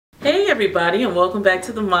Hey everybody, and welcome back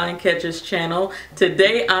to the MindCatcher's channel.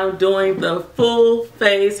 Today I'm doing the full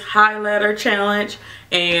face highlighter challenge,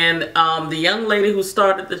 and the young lady who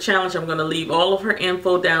started the challenge, I'm going to leave all of her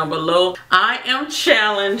info down below. I am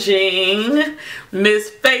challenging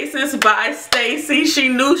Miss Faces by Stacy. She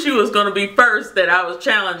knew she was going to be first that I was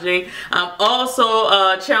challenging. I'm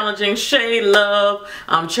also challenging Shay Love.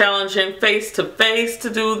 I'm challenging Face to Face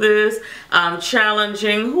to do this. I'm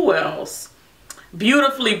challenging, who else?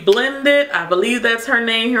 Beautifully Blended, I believe that's her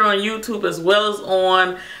name, here on YouTube as well as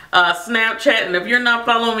on Snapchat. And if you're not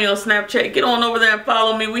following me on Snapchat, get on over there and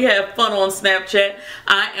follow me. We have fun on Snapchat.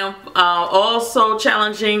 I am also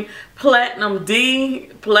challenging Platinum D.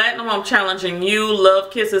 Platinum, I'm challenging you.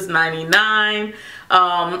 Love Kisses 99.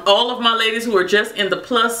 All of my ladies who are just in the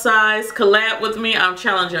plus size, collab with me. I'm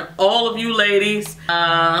challenging all of you ladies.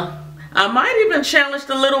 I might even challenge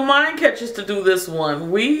the little mind catchers to do this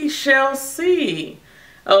one. We shall see.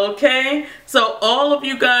 Okay, so all of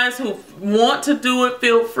you guys who want to do it,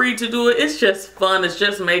 feel free to do it. It's just fun. It's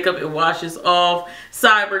just makeup. It washes off.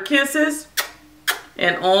 Cyber kisses.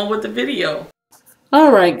 And on with the video.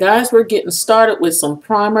 Alright guys, we're getting started with some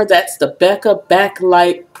primer. That's the Becca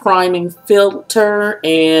Backlight Priming Filter,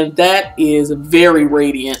 and that is very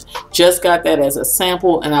radiant. Just got that as a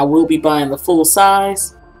sample, and I will be buying the full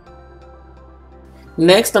size.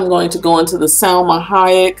 Next, I'm going to go into the Salma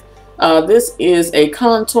Hayek. This is a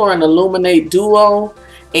contour and illuminate duo,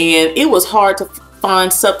 and it was hard to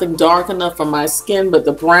find something dark enough for my skin, but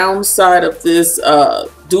the brown side of this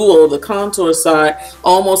duo, the contour side,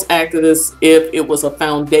 almost acted as if it was a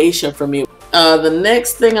foundation for me. The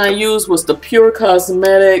next thing I used was the Pure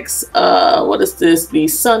Cosmetics, what is this? The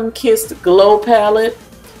Sun Kissed Glow Palette.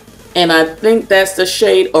 And I think that's the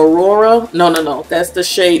shade Aurora. No, that's the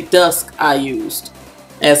shade Dusk I used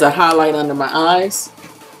as a highlight under my eyes.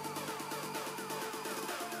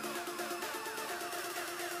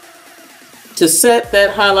 To set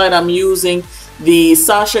that highlight, I'm using the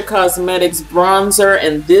Sasha Cosmetics bronzer,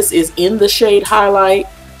 and this is in the shade Highlight.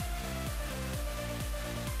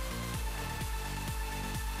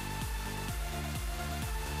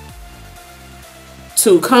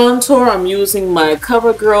 To contour, I'm using my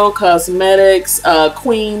CoverGirl Cosmetics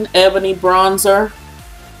Queen Ebony bronzer.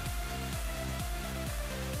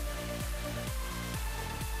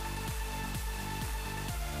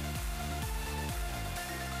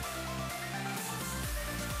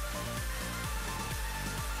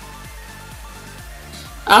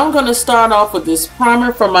 I'm going to start off with this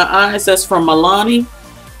primer for my eyes. That's from Milani.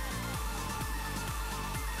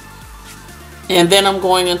 And then I'm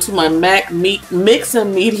going into my MAC Mix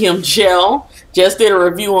and Medium Gel. Just did a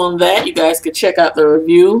review on that. You guys could check out the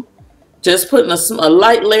review. Just putting a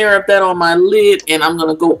light layer of that on my lid. And I'm going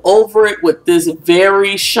to go over it with this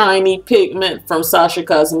very shiny pigment from Sasha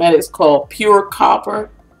Cosmetics called Pure Copper.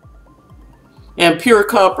 And Pure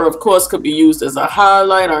Copper, of course, could be used as a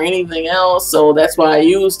highlight or anything else, so that's why I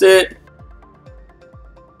used it.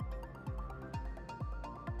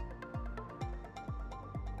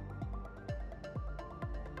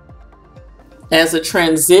 As a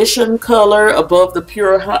transition color above the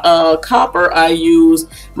Pure Copper, I use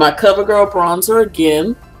my CoverGirl bronzer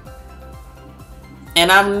again. And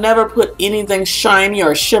I've never put anything shiny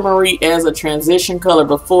or shimmery as a transition color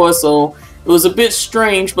before, so it was a bit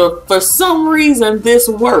strange, but for some reason this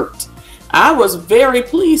worked. I was very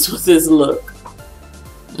pleased with this look.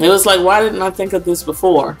 It was like, why didn't I think of this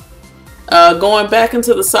before? Going back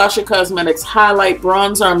into the Sasha Cosmetics Highlight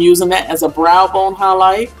Bronzer, I'm using that as a brow bone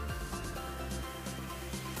highlight.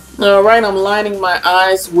 Alright, I'm lining my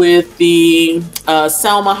eyes with the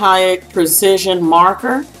Salma Hayek Precision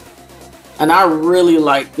Marker. And I really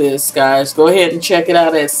like this, guys. Go ahead and check it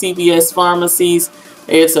out at CVS Pharmacies.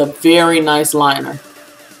 It's a very nice liner.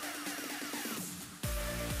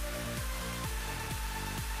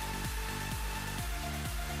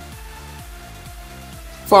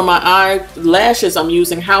 For my eyelashes, I'm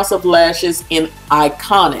using House of Lashes in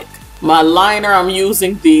Iconic. My liner, I'm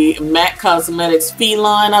using the MAC Cosmetics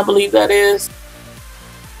Feline, I believe that is.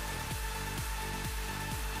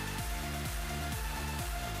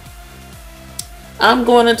 I'm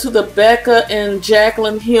going into the Becca and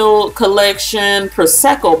Jaclyn Hill collection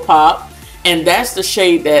Prosecco Pop, and that's the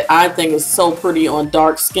shade that I think is so pretty on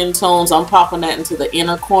dark skin tones. I'm popping that into the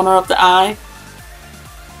inner corner of the eye.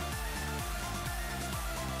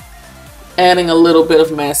 Adding a little bit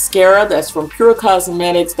of mascara. That's from Pure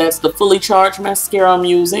Cosmetics. That's the fully charged mascara I'm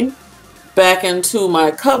using. Back into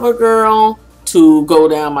my CoverGirl to go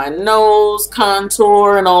down my nose,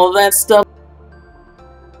 contour, and all of that stuff.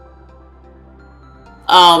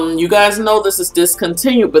 You guys know this is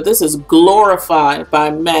discontinued, but this is glorified by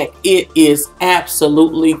MAC. It is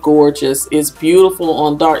absolutely gorgeous. It's beautiful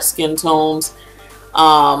on dark skin tones.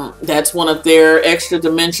 That's one of their extra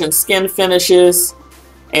dimension skin finishes.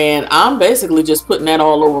 And I'm basically just putting that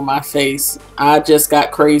all over my face. I just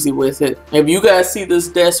got crazy with it. If you guys see this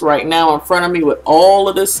desk right now in front of me with all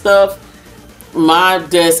of this stuff, my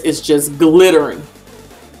desk is just glittering.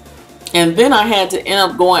 And then I had to end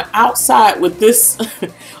up going outside with this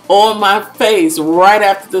on my face right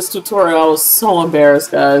after this tutorial. I was so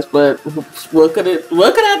embarrassed, guys, but what could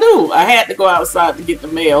I do? I had to go outside to get the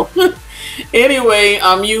mail. Anyway,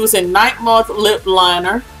 I'm using Night Moth lip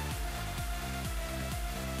liner.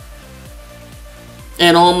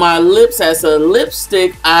 And on my lips as a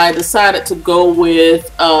lipstick, I decided to go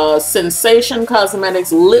with Sensation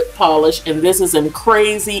Cosmetics lip polish, and this is in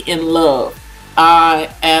Crazy in Love.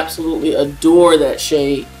 I absolutely adore that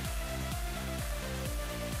shade.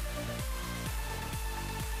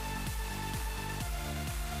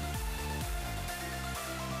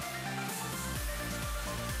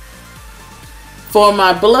 For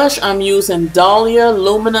my blush, I'm using Dahlia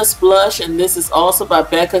Luminous Blush, and this is also by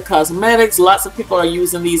Becca Cosmetics. Lots of people are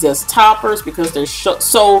using these as toppers because they're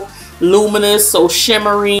so luminous, so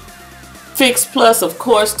shimmery. Fix Plus, of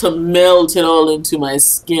course, to melt it all into my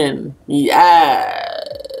skin.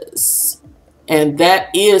 Yes. And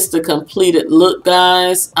that is the completed look,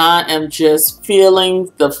 guys. I am just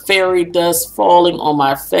feeling the fairy dust falling on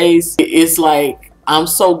my face. It's like, I'm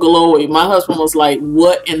so glowy. My husband was like,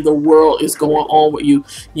 what in the world is going on with you?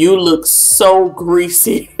 You look so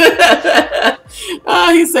greasy.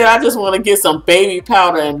 He said, I just want to get some baby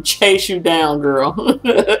powder and chase you down, girl.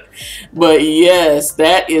 But yes,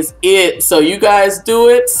 that is it. So you guys do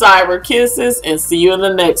it. Cyber kisses, and see you in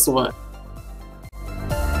the next one.